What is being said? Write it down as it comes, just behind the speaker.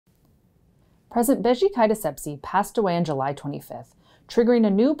President Beji Essebsi passed away on July 25th, triggering a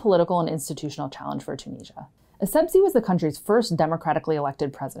new political and institutional challenge for Tunisia. Essebsi was the country's first democratically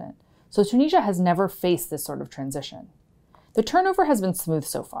elected president, so Tunisia has never faced this sort of transition. The turnover has been smooth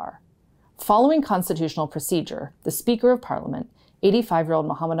so far. Following constitutional procedure, the Speaker of Parliament, 85-year-old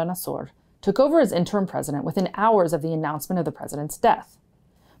Mohamed Nassour, took over as interim president within hours of the announcement of the president's death.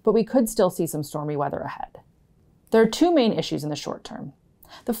 But we could still see some stormy weather ahead. There are two main issues in the short term.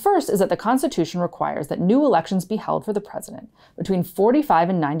 The first is that the Constitution requires that new elections be held for the president between 45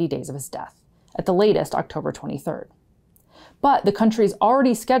 and 90 days of his death, at the latest October 23rd. But the country is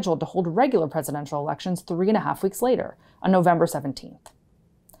already scheduled to hold regular presidential elections 3.5 weeks later, on November 17th.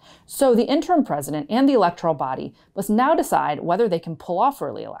 So the interim president and the electoral body must now decide whether they can pull off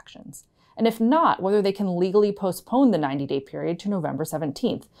early elections, and if not, whether they can legally postpone the 90-day period to November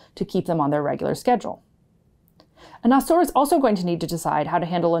 17th to keep them on their regular schedule. And Nassour is also going to need to decide how to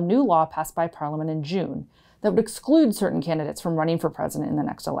handle a new law passed by Parliament in June that would exclude certain candidates from running for president in the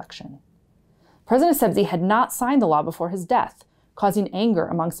next election. President Essebsi had not signed the law before his death, causing anger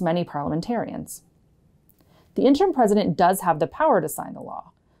amongst many parliamentarians. The interim president does have the power to sign the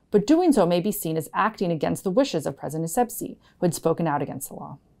law, but doing so may be seen as acting against the wishes of President Essebsi, who had spoken out against the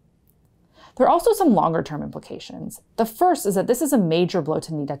law. There are also some longer-term implications. The first is that this is a major blow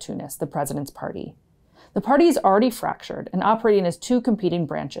to Nida Tunis, the president's party. The party is already fractured and operating as two competing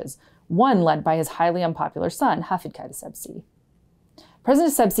branches, one led by his highly unpopular son, Caid Essebsi.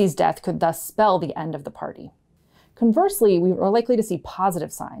 President Essebsi's death could thus spell the end of the party. Conversely, we are likely to see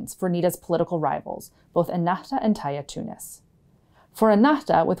positive signs for Nida's political rivals, both Ennahda and Taya Tunis. For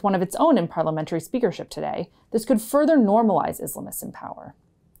Ennahda, with one of its own in parliamentary speakership today, this could further normalize Islamists in power.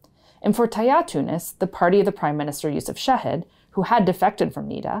 And for Taya Tunis, the party of the Prime Minister Youssef Chahed, who had defected from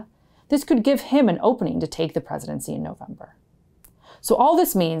Nida, this could give him an opening to take the presidency in November. So all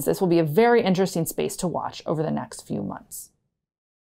this means this will be a very interesting space to watch over the next few months.